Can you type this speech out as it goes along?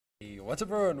What's up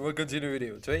everyone, welcome to the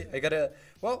video. Today I gotta,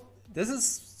 this is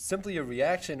simply a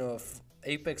reaction of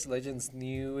Apex Legends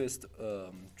newest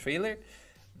trailer.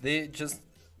 They just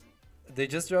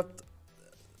dropped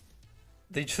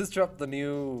the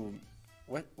new,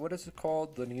 what is it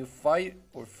called? The new Fight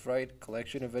or Fright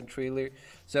collection event trailer.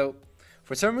 So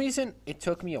for some reason it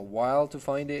took me a while to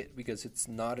find it because it's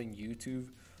not on YouTube,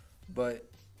 but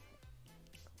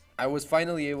I was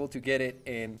finally able to get it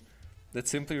and let's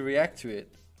simply react to it.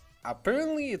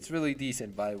 Apparently it's really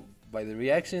decent by the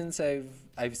reactions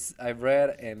I've read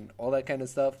and all that kind of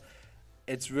stuff.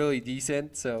 It's really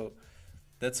decent, so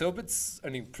let's hope it's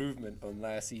an improvement on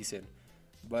last season.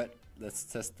 But let's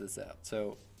test this out.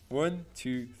 So 1,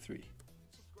 2, 3.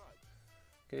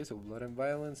 Okay, so blood and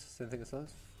violence, same thing as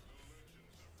last.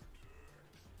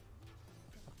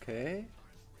 Okay.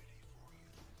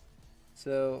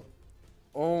 So,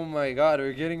 oh my god,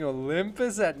 we're getting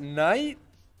Olympus at night?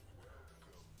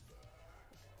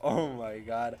 Oh my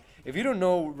god. If you don't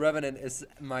know, Revenant is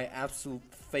my absolute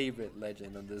favorite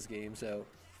legend on this game, so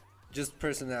just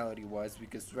personality wise,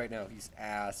 because right now he's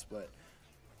ass, but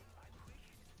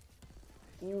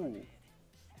ooh.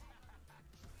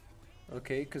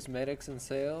 Okay, cosmetics and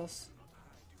sales.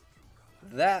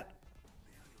 That,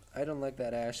 I don't like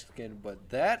that Ash skin, but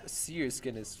that Seer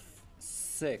skin is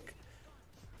sick.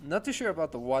 Not too sure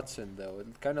about the Watson though.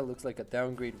 It kind of looks like a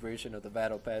downgrade version of the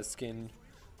Battle Pass skin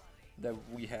that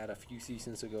we had a few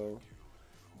seasons ago.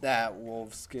 That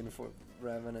wolf skin for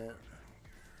Revenant.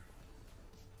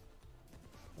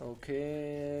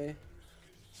 Okay,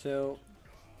 so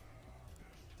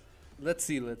let's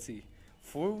see.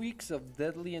 4 weeks of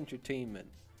deadly entertainment.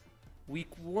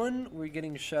 Week 1 we're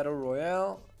getting Shadow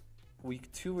Royale.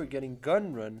 Week 2 we're getting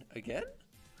Gun Run again.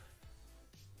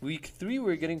 Week 3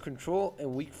 we're getting Control,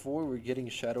 and week 4 we're getting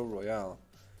Shadow Royale.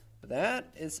 That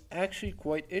is actually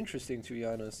quite interesting, to be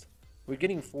honest. We're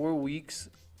getting 4 weeks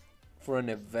for an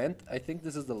event. I think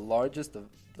this is the largest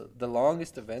of the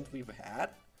longest event we've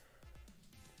had.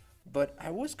 But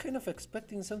I was kind of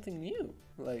expecting something new,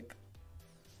 like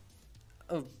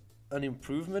an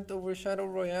improvement over Shadow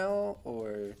Royale,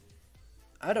 or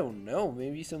I don't know,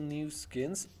 maybe some new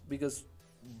skins, because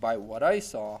by what I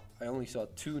saw, I only saw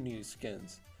 2 new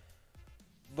skins.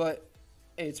 But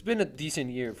it's been a decent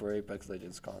year for Apex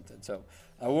Legends content, so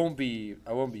I won't be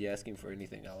asking for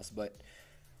anything else. But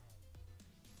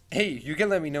hey, you can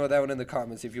let me know down in the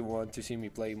comments if you want to see me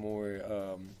play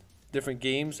more different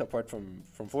games apart from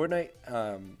Fortnite.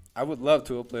 I would love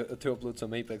to upload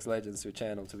some Apex Legends to a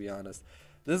channel, to be honest.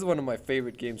 This is one of my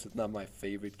favorite games, if not my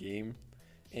favorite game.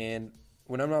 And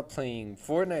when I'm not playing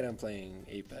Fortnite, I'm playing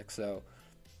Apex. So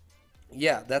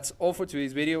yeah, that's all for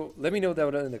today's video. Let me know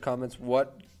down in the comments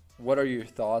what are your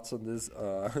thoughts on this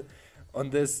on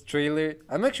this trailer.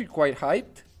 I'm actually quite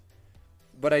hyped,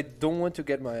 but I don't want to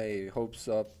get my hopes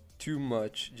up too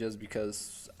much just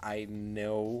because I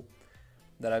know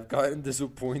that I've gotten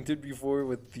disappointed before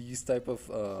with these type of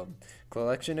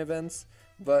collection events.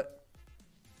 But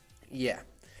yeah,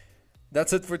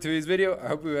 that's it for today's video. I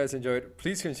hope you guys enjoyed.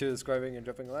 Please consider subscribing and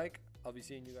dropping a like. I'll be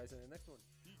seeing you guys in the next one.